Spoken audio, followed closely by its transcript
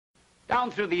Down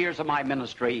through the years of my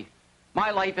ministry,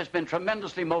 my life has been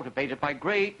tremendously motivated by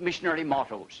great missionary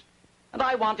mottos. And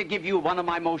I want to give you one of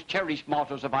my most cherished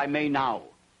mottos, if I may now.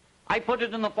 I put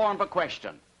it in the form of a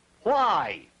question.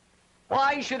 Why?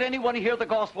 Why should anyone hear the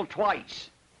gospel twice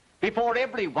before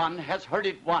everyone has heard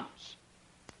it once?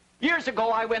 Years ago,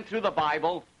 I went through the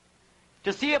Bible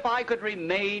to see if I could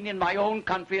remain in my own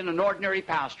country in an ordinary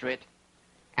pastorate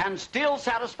and still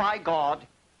satisfy God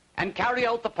and carry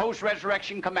out the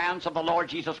post-resurrection commands of the Lord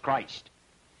Jesus Christ.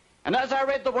 And as I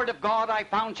read the Word of God, I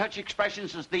found such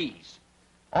expressions as these.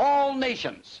 All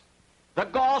nations. The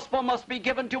gospel must be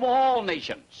given to all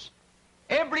nations.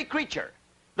 Every creature.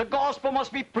 The gospel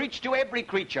must be preached to every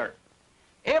creature.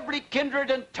 Every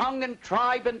kindred and tongue and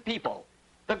tribe and people.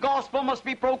 The gospel must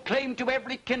be proclaimed to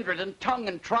every kindred and tongue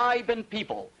and tribe and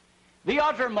people. The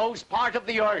uttermost part of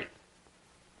the earth.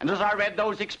 And as I read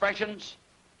those expressions,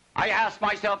 I asked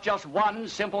myself just one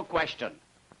simple question.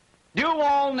 Do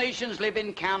all nations live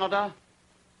in Canada?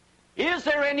 Is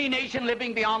there any nation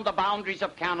living beyond the boundaries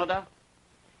of Canada?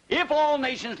 If all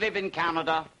nations live in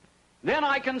Canada, then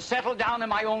I can settle down in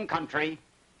my own country,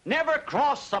 never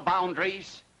cross the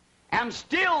boundaries, and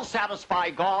still satisfy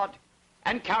God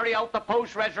and carry out the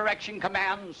post-resurrection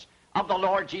commands of the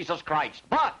Lord Jesus Christ.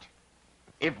 But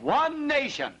if one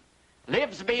nation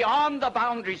lives beyond the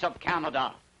boundaries of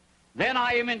Canada, then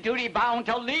I am in duty bound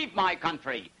to leave my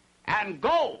country and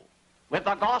go with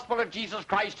the gospel of Jesus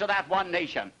Christ to that one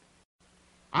nation.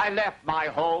 I left my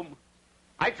home.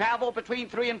 I traveled between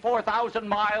 3,000 and 4,000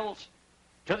 miles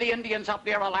to the Indians up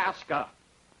near Alaska.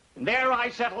 And there I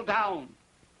settled down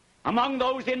among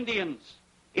those Indians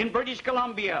in British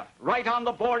Columbia, right on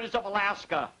the borders of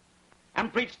Alaska,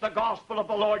 and preached the gospel of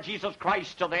the Lord Jesus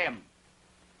Christ to them.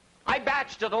 I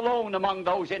batched it alone among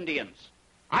those Indians.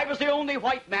 I was the only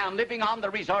white man living on the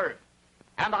reserve,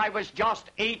 and I was just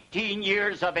 18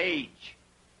 years of age.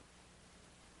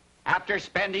 After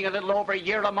spending a little over a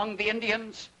year among the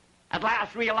Indians, at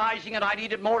last realizing that I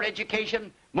needed more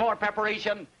education, more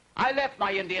preparation, I left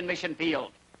my Indian mission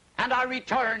field, and I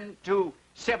returned to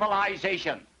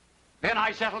civilization. Then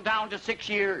I settled down to 6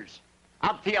 years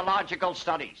of theological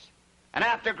studies. And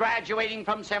after graduating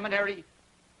from seminary,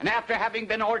 and after having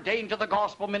been ordained to the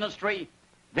gospel ministry,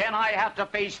 then I had to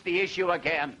face the issue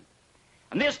again.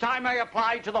 And this time I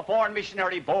applied to the Foreign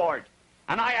Missionary Board,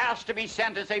 and I asked to be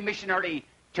sent as a missionary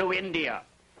to India.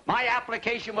 My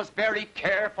application was very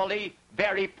carefully,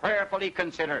 very prayerfully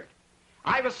considered.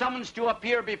 I was summoned to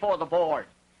appear before the board.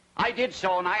 I did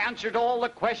so, and I answered all the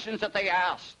questions that they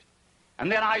asked. And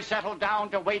then I settled down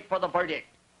to wait for the verdict.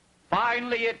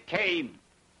 Finally it came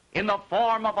in the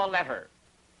form of a letter.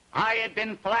 I had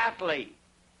been flatly,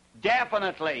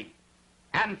 definitely,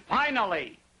 and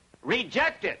finally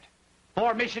rejected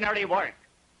for missionary work.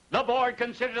 The board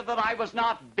considered that I was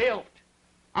not built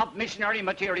of missionary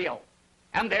material,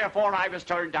 and therefore I was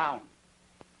turned down.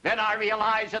 Then I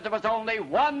realized that there was only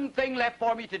one thing left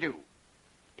for me to do.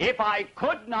 If I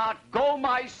could not go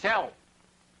myself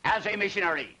as a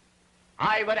missionary,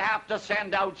 I would have to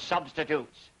send out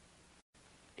substitutes.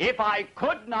 If I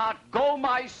could not go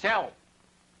myself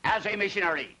as a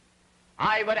missionary,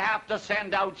 I would have to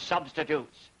send out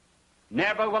substitutes.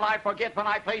 Never will I forget when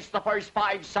I placed the first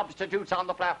 5 substitutes on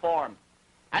the platform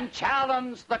and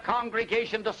challenged the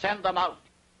congregation to send them out.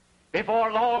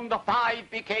 Before long, the 5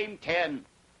 became 10.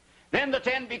 Then the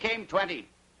 10 became 20.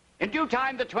 In due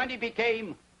time, the 20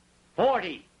 became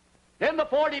 40. Then the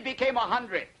 40 became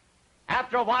 100.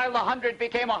 After a while, the 100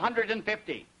 became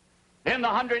 150. Then the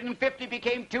 150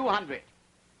 became 200.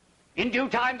 In due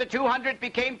time, the 200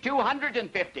 became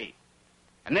 250.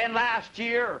 And then last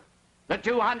year, the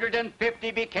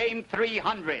 250 became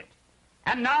 300.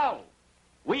 And now,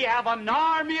 we have an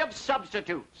army of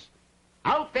substitutes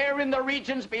out there in the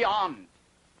regions beyond,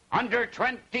 under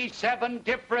 27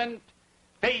 different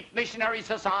faith missionary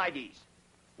societies,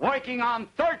 working on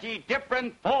 30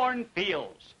 different foreign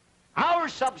fields. Our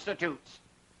substitutes,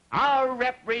 our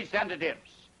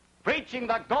representatives, preaching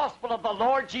the gospel of the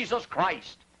Lord Jesus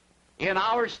Christ in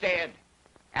our stead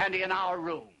and in our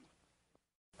room.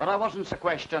 But I wasn't the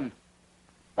question,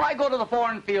 why go to the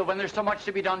foreign field when there's so much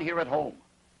to be done here at home?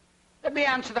 Let me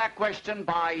answer that question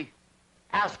by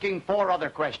asking 4 other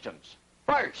questions.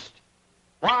 First,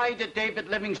 why did David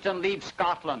Livingstone leave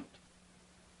Scotland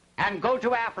and go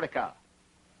to Africa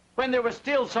when there was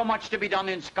still so much to be done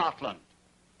in Scotland?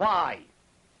 Why?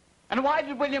 And why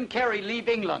did William Carey leave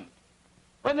England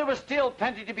when there was still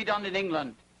plenty to be done in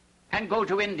England and go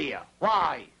to India?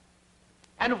 Why?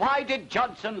 And why did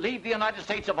Judson leave the United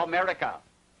States of America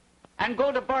and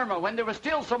go to Burma when there was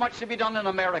still so much to be done in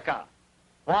America?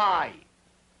 Why?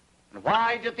 And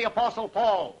why did the Apostle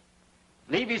Paul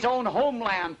leave his own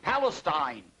homeland,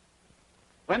 Palestine,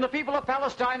 when the people of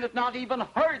Palestine had not even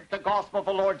heard the gospel of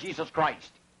the Lord Jesus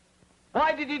Christ?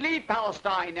 Why did he leave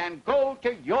Palestine and go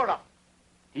to Europe,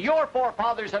 to your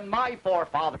forefathers and my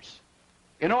forefathers,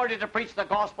 in order to preach the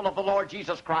gospel of the Lord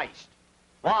Jesus Christ?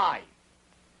 Why?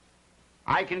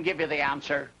 I can give you the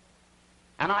answer,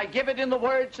 and I give it in the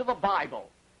words of the Bible.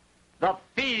 The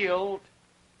field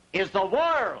is the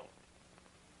world.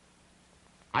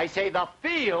 I say the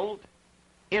field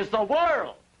is the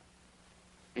world.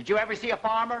 Did you ever see a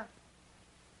farmer?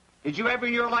 Did you ever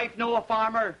in your life know a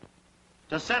farmer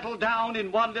to settle down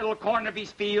in one little corner of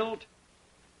his field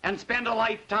and spend a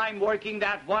lifetime working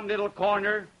that one little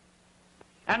corner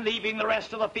and leaving the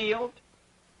rest of the field?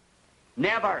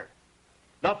 Never.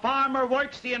 The farmer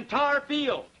works the entire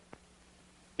field.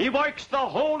 He works the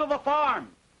whole of the farm.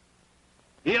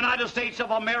 The United States of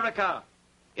America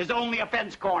is only a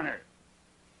fence corner.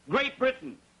 Great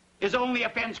Britain is only a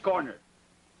fence corner.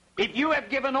 If you have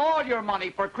given all your money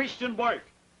for Christian work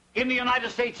in the United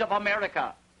States of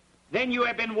America, then you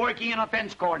have been working in a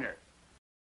fence corner.